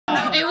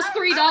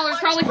$3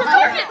 probably from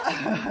Target.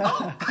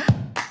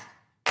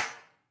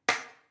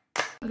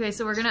 Okay,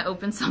 so we're gonna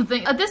open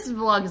something. This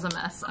vlog is a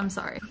mess, I'm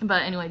sorry.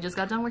 But anyway, just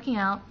got done working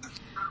out.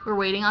 We're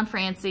waiting on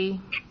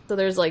Francie. So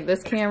there's like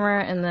this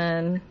camera and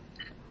then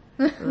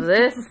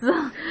this.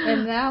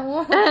 And that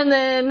one. And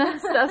then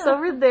stuff's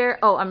over there.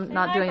 Oh, I'm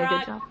not doing a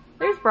good job.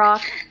 There's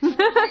Brock.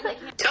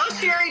 Tell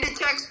Sherry to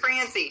text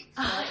Francie.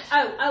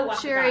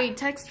 Sherry,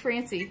 text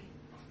Francie.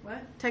 What?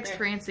 Text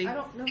Francie. I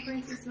don't know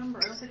Francie's number.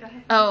 I don't think I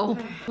have. Oh,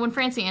 when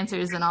Francie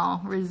answers, then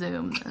I'll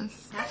resume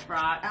this. That's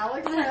Brock.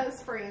 Alex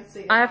has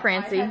Francie. I have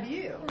Francie. I have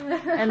you.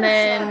 And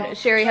then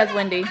Sherry has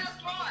Wendy.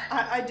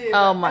 I do.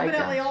 Oh my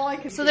Evidently, god. all I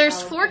can So do there's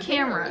Alex 4 and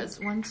cameras.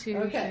 1, 2,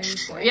 Okay. 3,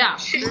 4. Yeah.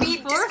 Should we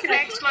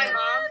disconnect my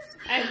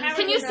mom?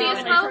 Can you see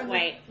us both?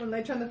 Wait. When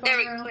they turn the phone There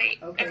we around? wait.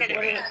 Okay, there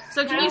we go.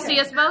 So can you see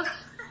us both?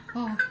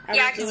 Are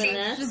Yeah, I we can doing see.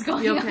 this? Just go.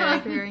 You okay,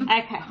 Perry?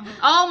 Okay.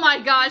 Oh my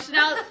gosh!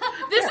 Now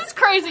this is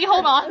crazy.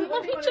 Hold on.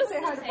 Let me You wanna just say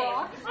hi to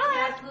Brock?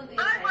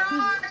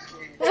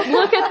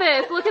 look at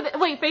this. Look at it.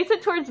 Wait, face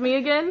it towards me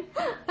again.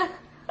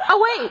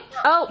 Oh wait.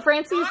 Oh,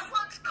 Francie's.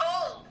 Looks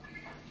cold.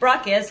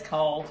 Brock is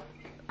cold.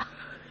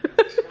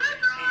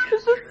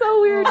 This is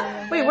so weird.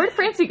 Wait, where'd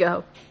Francie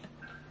go?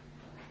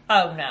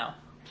 Oh no.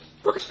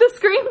 Look, the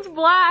screen's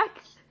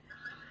black.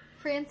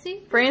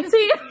 Francie? Francie,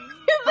 you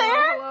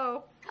there?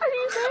 Hello. Are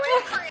you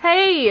there?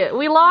 Hey,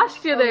 we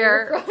lost you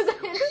there.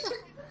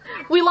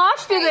 We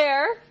lost you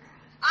there.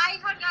 I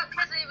hung up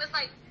because it was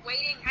like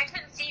waiting. I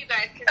couldn't see you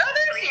guys. Oh,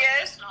 there she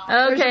is.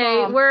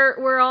 Okay, Mom.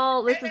 we're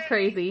all. This is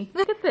crazy.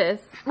 Look at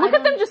this. Look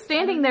at them just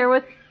standing there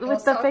with the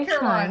South FaceTime.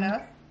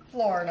 Carolina,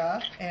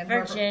 Florida, and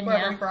Virginia.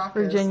 wherever Brock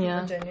is, Virginia.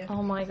 Virginia.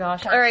 Oh my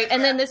gosh. All right,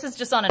 and then this is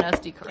just on an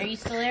SD card. Are you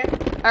still there?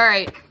 All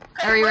right.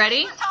 Are we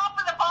ready? What does the top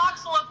of the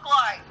box look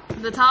like?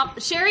 The top.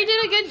 Sherry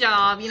did a good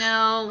job. You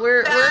know,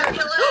 we're.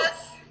 Fabulous.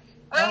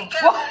 Wake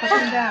Whoa, up. up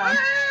and down.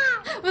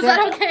 Was that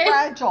They're okay?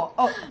 Fragile.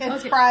 Oh,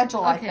 it's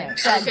fragile, I think.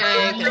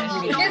 Okay.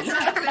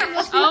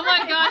 Oh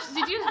my gosh!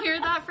 Did you hear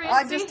that, I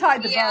Francie? just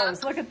tied the Yeah.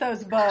 bows. Look at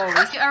those bows.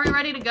 Are we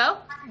ready to go?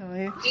 Oh,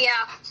 yeah. Yeah.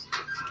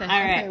 Okay. All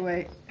right. Okay,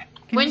 wait.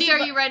 Can Wendy, see are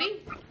my- you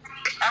ready?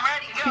 I'm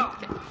ready to go.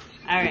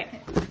 All right.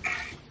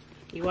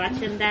 You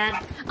watching,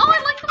 Dad? Oh,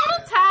 I like the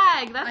little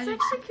tag. That's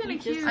actually kind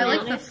of cute. I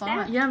like the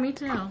font. Yeah, me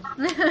too. I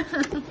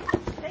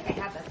think I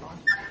have that font.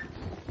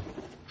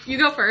 You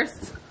go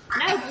first.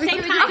 No,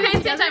 same time.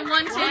 Okay, same time.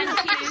 1, 2,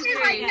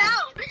 3.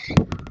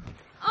 No.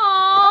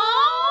 Aww.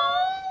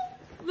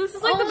 This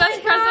is like the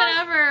best present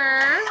ever.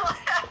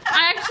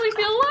 I actually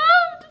feel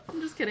loved.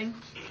 I'm just kidding.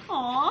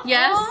 Aww.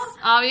 Yes,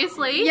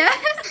 obviously.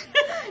 Yes.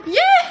 Yay!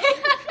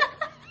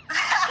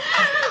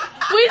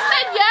 We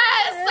said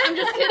yes. I'm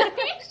just kidding.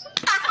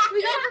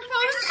 We got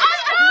proposed.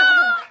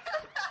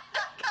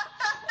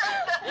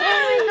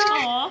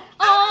 Aww.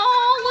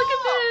 Oh, look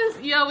at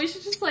this. Yo, we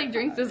should just like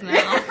drink this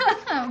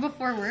now.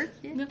 Before work.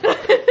 Yeah.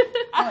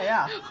 Oh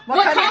yeah.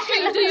 What kind of-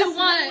 costume do you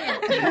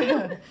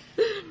want?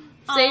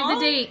 Save the Aw.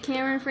 date.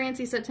 Cameron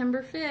Francie,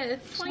 September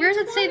 5th. Where does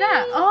it say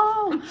that?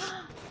 Oh.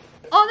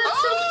 Oh,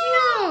 that's so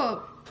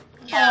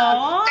cute.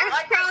 Aww.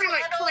 That's probably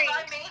what clean.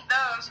 I made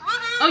those.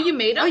 Woohoo. Oh, you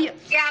made them? Oh, yeah.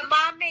 Yeah,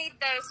 Mom made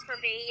those for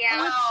me. Yeah.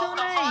 Oh, that's so the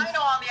nice.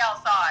 final on the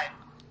outside.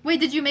 Wait,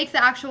 did you make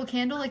the actual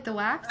candle, like the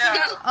wax?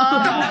 No.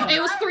 Oh.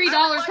 It was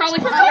 $3 probably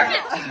from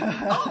Target.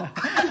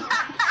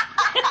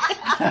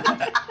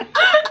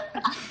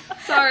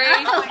 Sorry.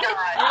 Oh my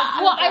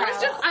God. Well,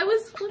 I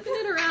was flipping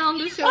it around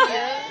to show you.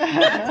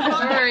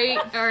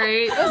 All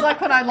right. It was like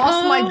when I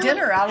lost my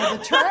dinner out of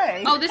the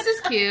tray. Oh, this is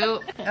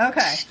cute.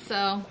 Okay.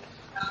 So,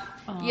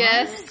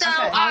 yes. So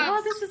Okay.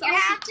 Oh, this is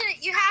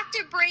you have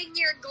to bring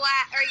your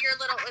glass or your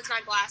little. It's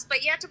not glass,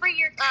 but you have to bring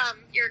your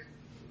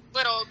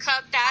little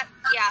cup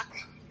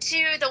to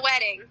the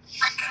wedding.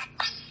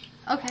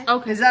 Okay.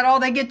 Okay. Is that all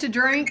they get to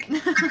drink? No.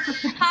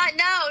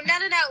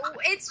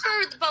 It's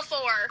for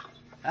before.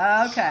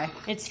 Okay.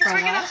 It's for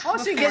what? Oh,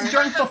 so you get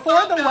drunk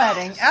before the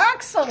wedding.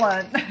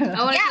 Excellent. Oh, and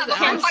Yeah, it says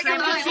before Alex-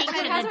 contributing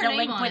it to has the her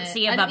name on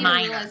delinquency it. of I a didn't even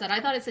minor. realize that. I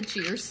thought it said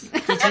cheers.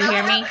 Did you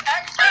hear me?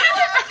 Extra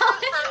for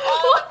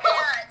all the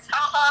parents.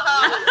 Ha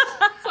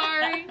ha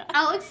Sorry.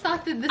 Alex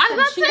thought that this I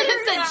thought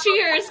it said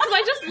cheers because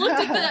I just looked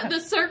at the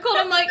circle and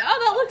I'm like, oh,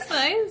 that looks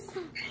nice.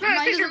 ha.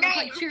 Mine doesn't look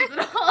like cheers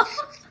at all.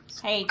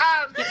 Hey,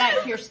 get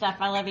back to your stuff.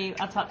 I love you.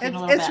 I'll talk to you in a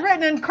little It's bit.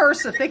 written in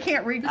cursive. They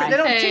can't read. They don't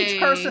Okay. teach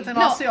cursive in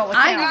No, Osceola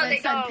I County. know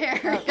it said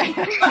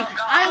Perry. Oh,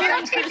 I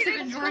learned cursive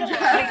in Georgia.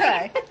 Oh,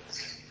 Okay.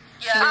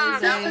 Yeah,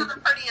 that was the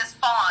prettiest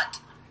font.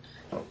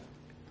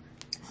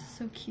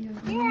 So cute.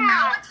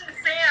 Alex and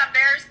Sam,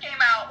 theirs came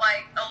out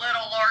like a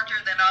little larger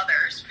than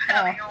others,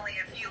 having only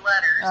a few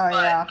letters. Oh,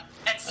 but yeah. And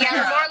Yeah, the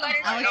Sarah, more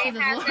letters Alex Dave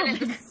is has a in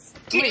little it,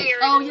 bit. Wait,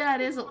 oh yeah,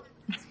 it is.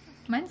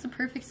 Mine's the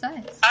perfect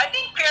size. I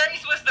think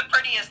Perry's was the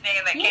prettiest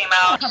name that came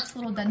out. The cup's a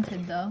little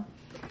dented though.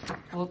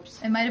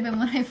 Oops. It might have been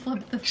when I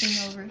flipped the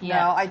thing over.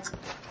 Yeah.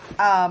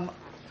 No,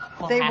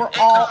 We'll they have were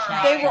to all check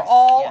that. they were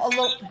all Yeah. a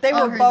little. They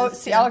Oh, were hers both.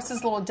 is See, too.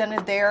 Alex's a little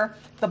dented there.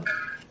 The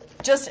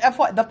Just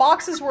FYI, the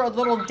boxes were a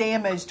little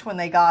damaged when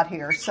they got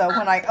here. So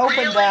when I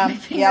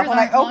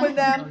opened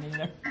them,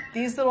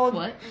 these little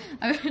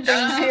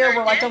things here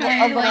were like a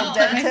little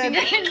dented.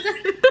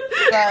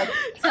 But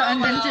So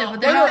undented,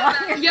 but they're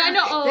not. Yeah, I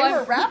know. Oh, they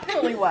were wrapped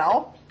really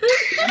well.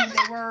 I mean,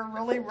 they were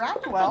really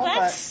wrapped well, That's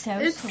but so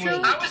It's sweet.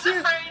 so I was cute.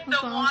 afraid the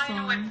That's wine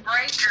awesome. would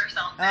break or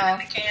something in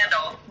the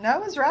candle. no,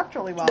 it was wrapped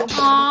really well.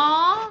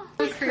 Aww,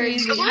 that's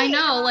crazy. I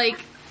know, like,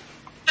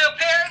 So,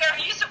 Perry,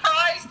 are you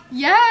surprised?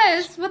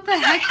 Yes. What the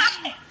heck?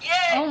 Yay!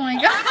 Oh my I'm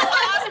the god.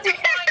 last to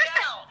find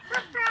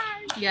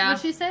out. yeah.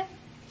 What'd she say?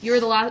 You were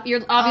the last.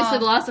 You're obviously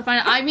the last to find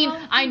out. I mean,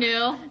 I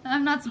knew.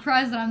 I'm not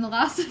surprised that I'm the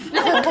last of them.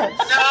 No.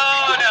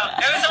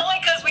 It was only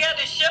because we had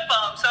to ship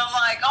them. So I'm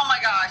like, oh my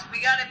gosh,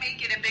 we got to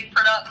make it a big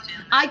production.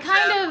 I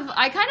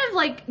kind of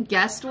like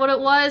guessed what it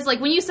was. Like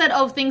when you said,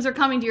 "Oh, things are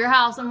coming to your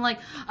house," I'm like,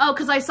 "Oh,"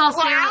 because I saw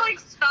Well, Sarah.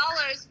 Alex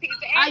follows people.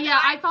 Yeah,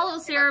 I follow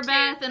Sarah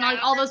Beth and like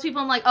all those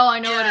people. I'm like, "Oh, I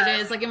know what it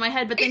is." Like in my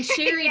head, but then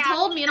Sherry Yeah.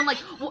 told me, and I'm like,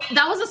 well,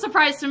 "That was a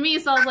surprise to me."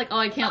 So I was like, "Oh,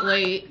 I can't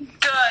wait."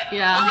 Good.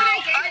 Yeah. Well, I I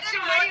gave it to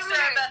didn't my want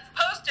Sarah owner. Beth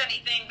to post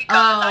anything because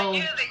I Oh.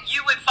 knew that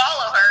you would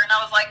follow her, and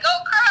I was like, oh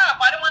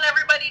crap, I don't want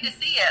everybody to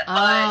see it. But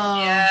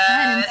Oh.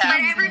 yeah, it But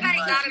happened. everybody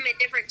got them at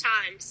different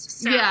times.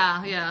 So.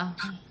 Yeah, yeah.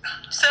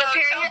 So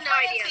Perry tell had no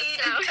idea,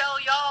 Francie so. to tell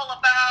y'all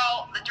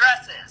about the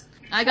dresses.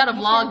 I gotta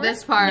vlog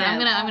this part. I'm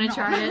No. gonna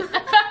try it.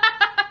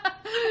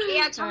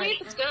 Yeah, tell me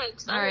if it's good.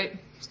 'cause All I- right.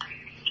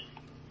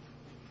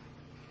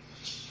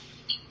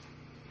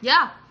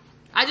 Yeah,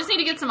 I just need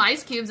to get some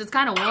ice cubes. It's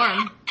kind of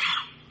warm,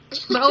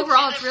 but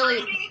overall, it's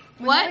really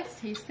When what? Alex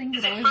tastes things,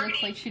 it always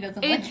looks like she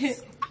doesn't like It's-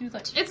 it. She's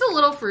like, It's a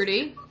little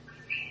fruity.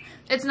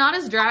 It's not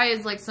as dry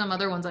as like some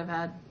other ones I've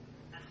had.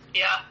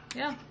 Yeah.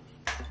 Yeah.